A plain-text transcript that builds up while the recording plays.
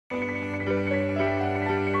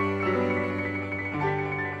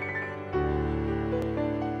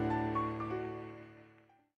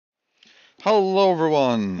Hello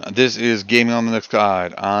everyone, this is Gaming on the Linux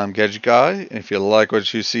Guide. I'm Gadget Guy. If you like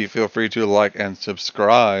what you see, feel free to like and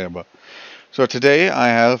subscribe. So today I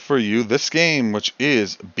have for you this game, which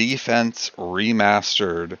is BeeFense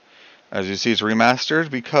Remastered. As you see, it's remastered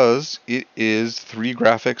because it is 3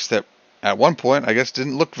 graphics that at one point I guess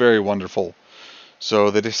didn't look very wonderful. So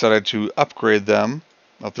they decided to upgrade them.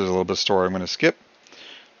 Oh, there's a little bit of story I'm going to skip.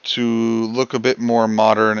 To look a bit more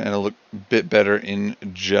modern and a look a bit better in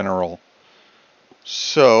general.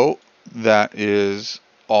 So that is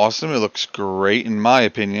awesome. It looks great in my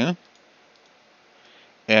opinion.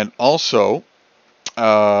 And also,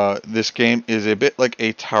 this game is a bit like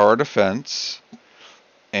a tower defense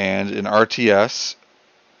and an RTS,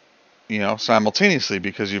 simultaneously,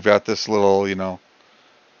 because you've got this little,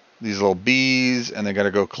 these little bees, and they got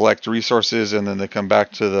to go collect resources, and then they come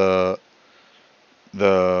back to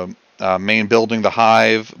the main building, the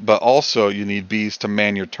hive. But also, you need bees to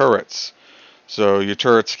man your turrets. So your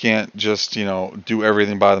turrets can't just, do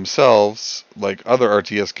everything by themselves like other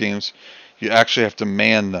RTS games. You actually have to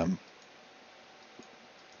man them.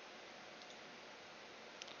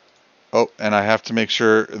 Oh, and I have to make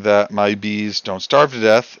sure that my bees don't starve to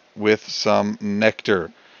death with some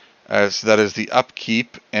nectar, as that is the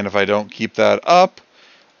upkeep, and if I don't keep that up,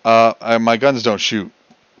 my guns don't shoot.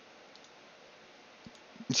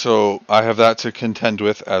 So I have that to contend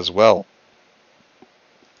with as well.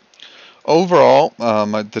 Overall,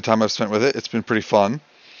 the time I've spent with it, it's been pretty fun.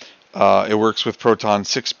 It works with Proton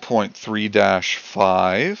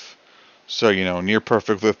 6.3-5, so near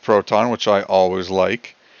perfect with Proton, which I always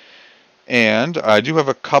like. And I do have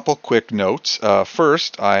a couple quick notes.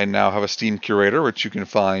 First, I now have a Steam Curator, which you can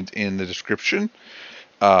find in the description.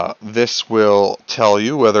 This will tell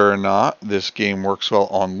you whether or not this game works well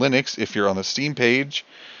on Linux if you're on the Steam page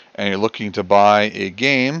and you're looking to buy a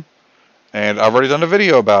game. And I've already done a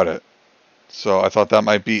video about it. So I thought that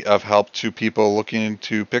might be of help to people looking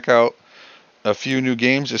to pick out a few new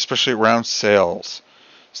games, especially around sales.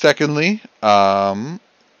 Secondly,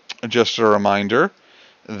 just a reminder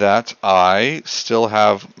that I still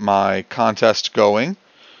have my contest going.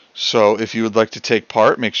 So if you would like to take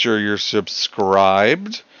part, make sure you're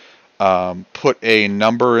subscribed. Put a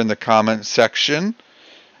number in the comment section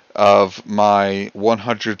of my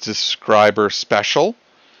 100 subscriber special.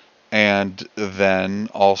 And then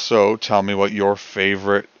also tell me what your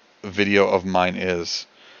favorite video of mine is.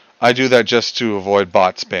 I do that just to avoid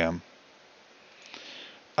bot spam.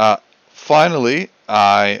 Finally,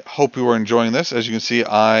 I hope you are enjoying this. As you can see,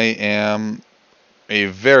 I am a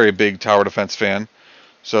very big tower defense fan,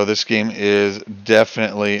 so this game is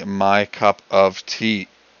definitely my cup of tea.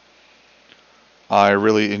 I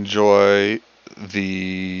really enjoy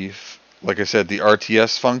like I said, the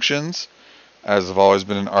RTS functions, as I've always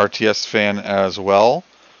been an RTS fan as well.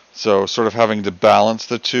 So sort of having to balance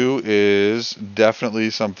the two is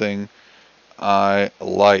definitely something I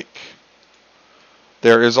like.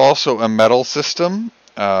 There is also a medal system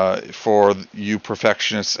for you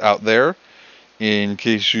perfectionists out there, in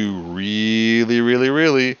case you really, really,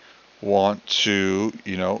 really want to,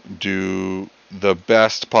 do the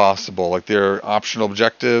best possible. Like, there are optional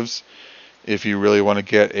objectives if you really want to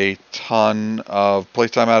get a ton of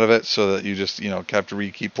playtime out of it, so that you just, have to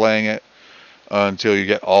keep playing it until you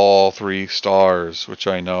get all 3 stars, which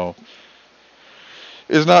I know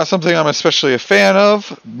is not something I'm especially a fan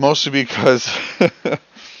of, mostly because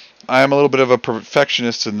I am a little bit of a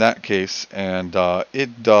perfectionist in that case, and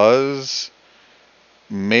it does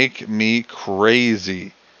make me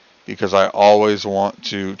crazy because I always want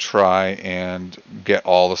to try and get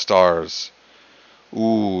all the stars.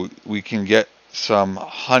 Ooh, we can get some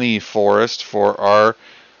honey forest for our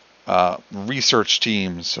research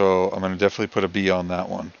team, so I'm going to definitely put a B on that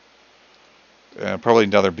one. And probably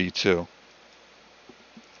another B too.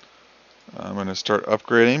 I'm going to start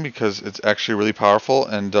upgrading because it's actually really powerful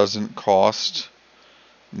and doesn't cost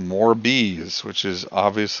more bees, which is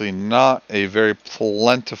obviously not a very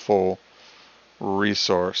plentiful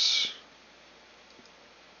resource.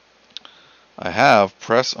 I have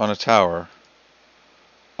press on a tower.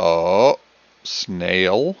 Oh,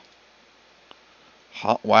 snail.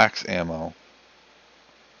 Hot wax ammo.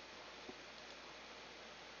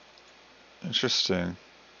 Interesting.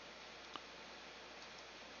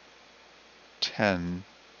 10.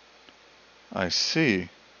 I see.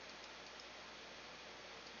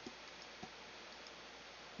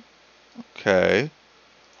 Okay.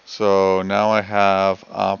 So now I have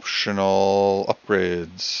optional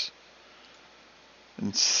upgrades.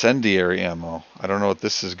 Incendiary ammo. I don't know what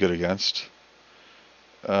this is good against.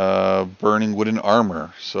 Burning wooden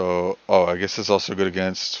armor. So, I guess it's also good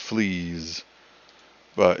against fleas.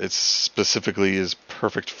 but it specifically is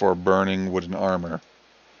perfect for burning wooden armor.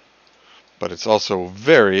 But it's also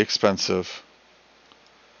very expensive.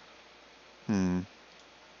 Oh,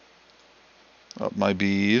 my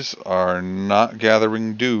bees are not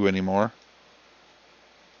gathering dew anymore,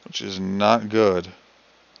 which is not good.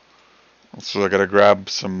 So I gotta grab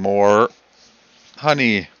some more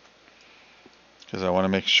honey, because I want to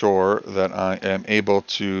make sure that I am able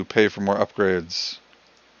to pay for more upgrades.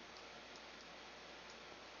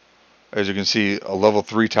 As you can see, a level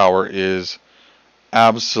 3 tower is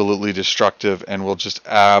absolutely destructive and will just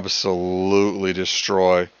absolutely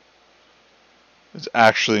destroy. It's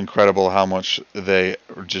actually incredible how much they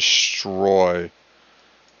destroy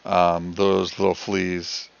those little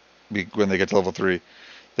fleas when they get to level 3.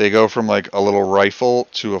 They go from like a little rifle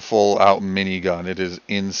to a full-out minigun. It is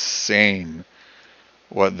insane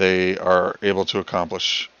what they are able to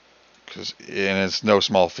accomplish, and it's no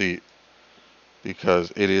small feat,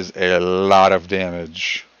 because it is a lot of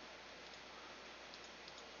damage.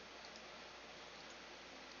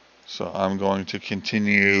 So I'm going to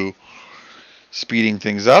continue speeding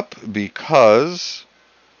things up because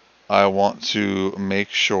I want to make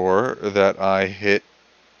sure that I hit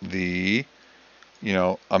the,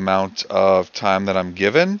 amount of time that I'm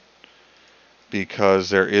given, because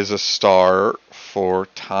there is a star for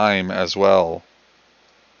time as well.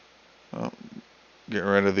 Oh, get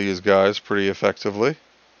rid of these guys pretty effectively.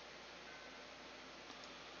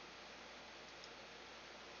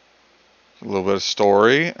 A little bit of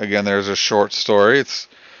story. Again, there's a short story. It's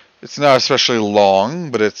not especially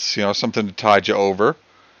long, but it's, something to tide you over.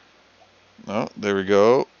 Oh, there we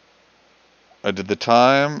go. I did the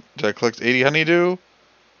time. Did I collect 80 honeydew?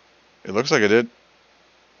 It looks like I did.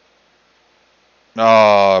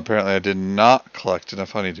 Oh, apparently I did not collect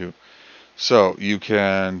enough honeydew. So you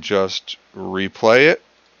can just replay it,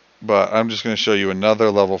 but I'm just going to show you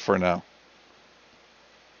another level for now.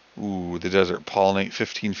 Ooh, the desert. Pollinate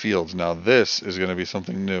 15 fields. Now this is going to be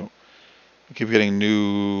something new. I keep getting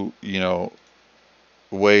new,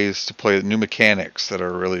 ways to play, new mechanics that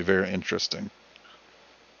are really very interesting.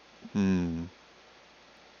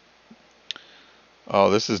 Oh,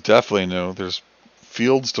 this is definitely new. There's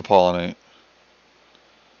fields to pollinate.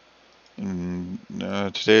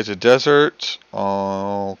 Today it's a desert.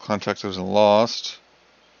 All contactors and lost.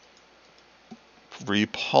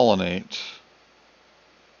 Repollinate.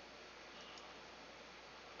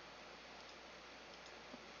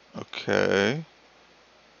 Okay.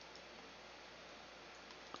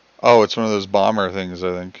 Oh, it's one of those bomber things,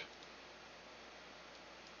 I think.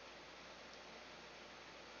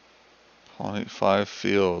 Pollinate 5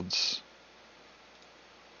 fields.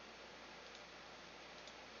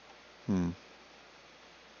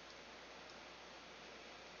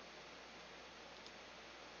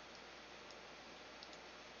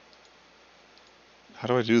 How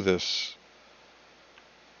do I do this?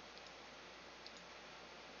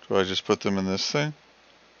 Do I just put them in this thing?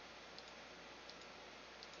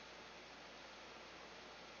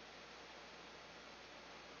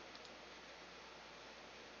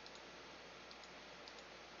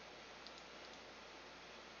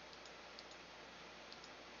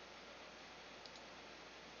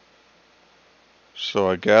 So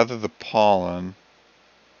I gather the pollen.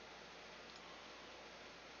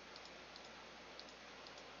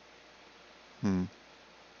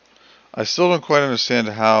 I still don't quite understand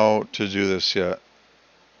how to do this yet.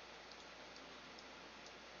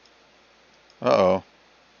 Uh-oh.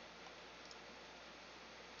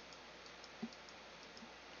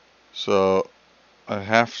 So I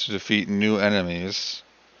have to defeat new enemies.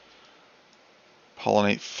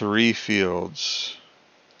 Pollinate 3 fields.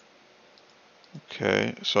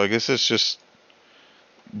 Okay, so I guess it's just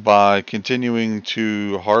by continuing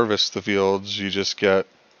to harvest the fields, you just get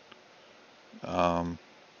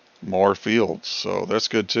more fields. So that's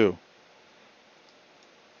good too.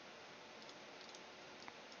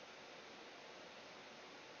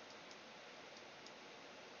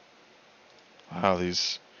 Wow,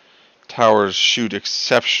 these towers shoot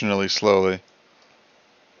exceptionally slowly.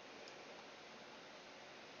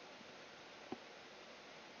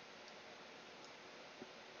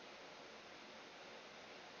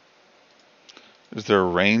 Is their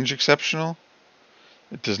range exceptional?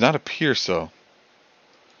 It does not appear so.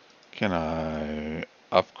 Can I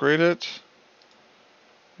upgrade it?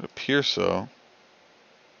 It appears so.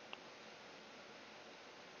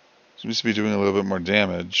 Seems to be doing a little bit more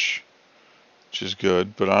damage, which is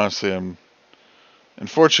good, but honestly I'm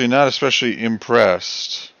unfortunately not especially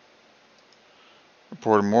impressed.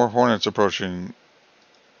 Reported more hornets approaching.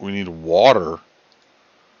 We need water.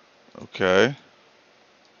 Okay.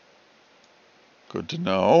 Good to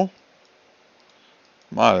know.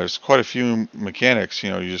 My, there's quite a few mechanics,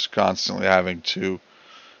 you're just constantly having to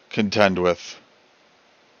contend with.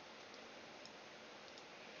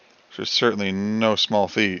 Which is certainly no small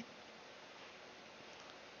feat.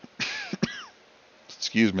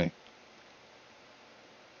 Excuse me.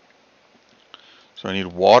 So I need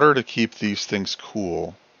water to keep these things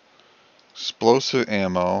cool. Explosive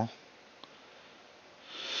ammo.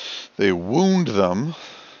 They wound them.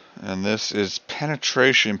 And this is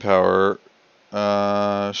penetration power.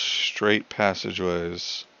 Straight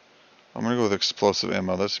passageways. I'm going to go with explosive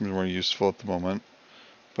ammo. That seems more useful at the moment.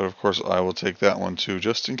 But of course I will take that one too,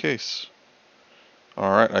 just in case.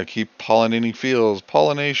 Alright, I keep pollinating fields.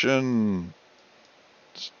 Pollination!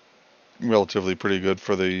 It's relatively pretty good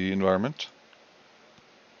for the environment.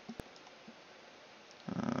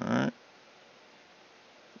 Alright.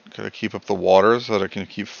 Gotta keep up the water so that I can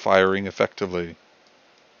keep firing effectively.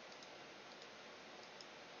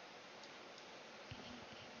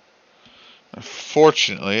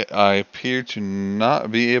 Unfortunately, I appear to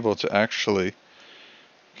not be able to actually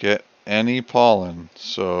get any pollen.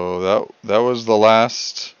 So that was the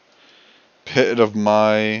last bit of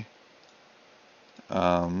my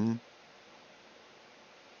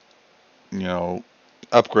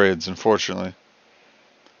upgrades, unfortunately.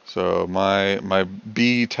 So my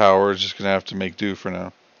bee tower is just gonna have to make do for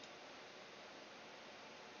now.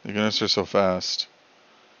 Thank goodness they're so fast.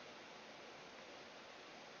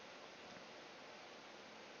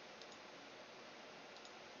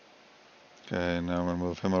 Okay, now I'm gonna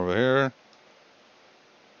move him over here.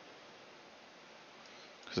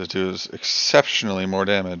 Because it does exceptionally more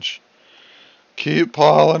damage. Keep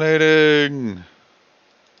pollinating!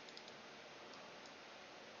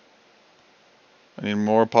 I need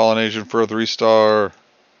more pollination for a 3-star.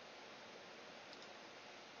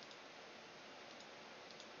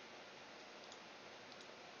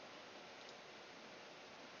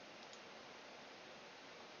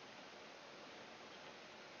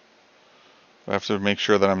 I have to make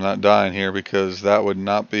sure that I'm not dying here because that would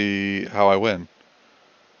not be how I win.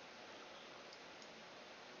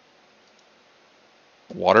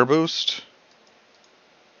 Water boost?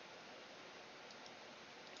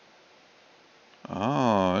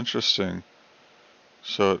 Oh, interesting.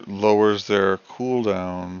 So it lowers their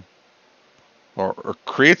cooldown, or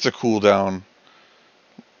creates a cooldown,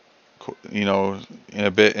 in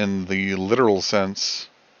a bit in the literal sense.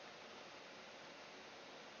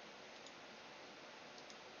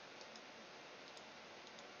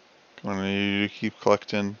 Come on, you keep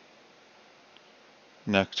collecting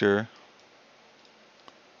nectar.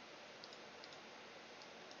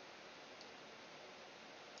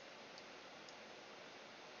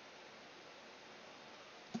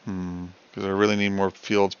 Because I really need more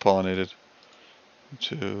fields pollinated.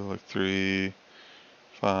 2, like 3,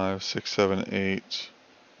 5, 6, 7, 8.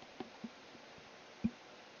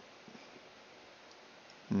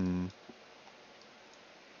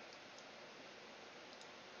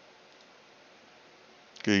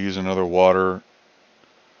 Gonna use another water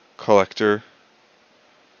collector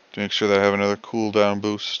to make sure that I have another cooldown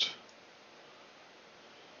boost.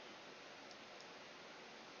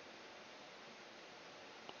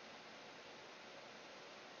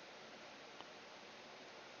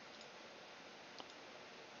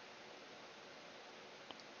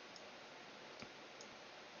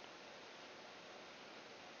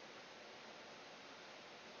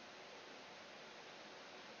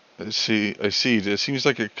 I see. It seems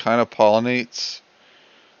like it kind of pollinates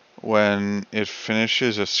when it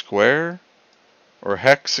finishes a square, or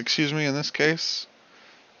hex, excuse me, in this case.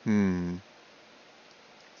 How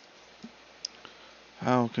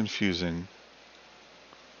confusing.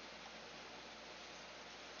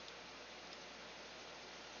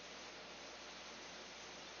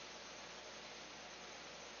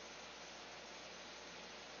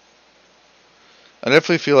 I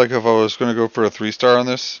definitely feel like if I was going to go for a 3-star on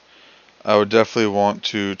this, I would definitely want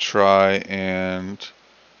to try and,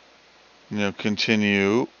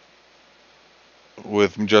 continue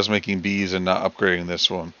with just making bees and not upgrading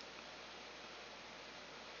this one.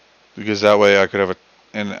 Because that way I could have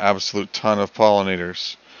an absolute ton of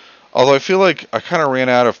pollinators. Although I feel like I kind of ran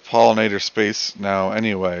out of pollinator space now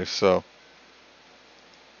anyway, so.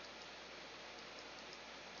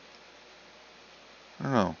 I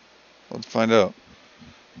don't know. Let's find out.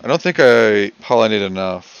 I don't think I pollinated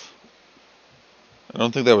enough. I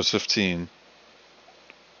don't think that was 15.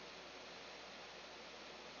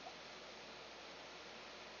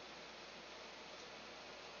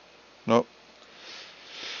 Nope.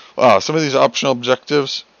 Wow, some of these optional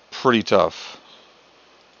objectives, pretty tough.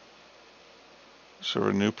 So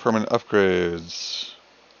renew permanent upgrades.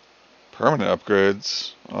 Permanent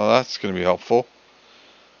upgrades? Well, that's going to be helpful.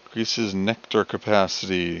 Increases nectar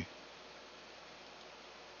capacity.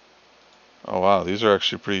 Oh wow, these are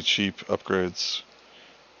actually pretty cheap upgrades.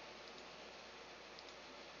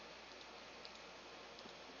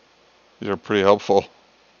 These are pretty helpful.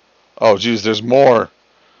 Oh geez, there's more.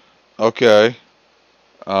 Okay.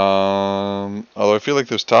 Although I feel like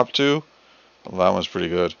those top two, well, that one's pretty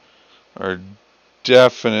good, are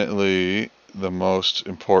definitely the most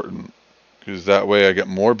important. Because that way I get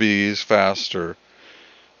more bees faster,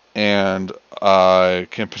 and I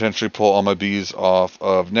can potentially pull all my bees off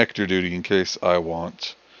of nectar duty in case I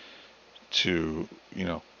want to,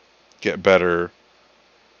 get better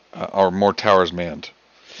or more towers manned.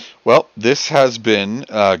 Well, this has been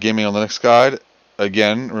Gaming on Linux Guide.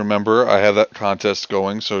 Again, remember, I have that contest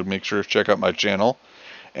going, so make sure to check out my channel.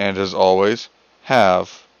 And as always,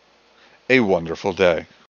 have a wonderful day.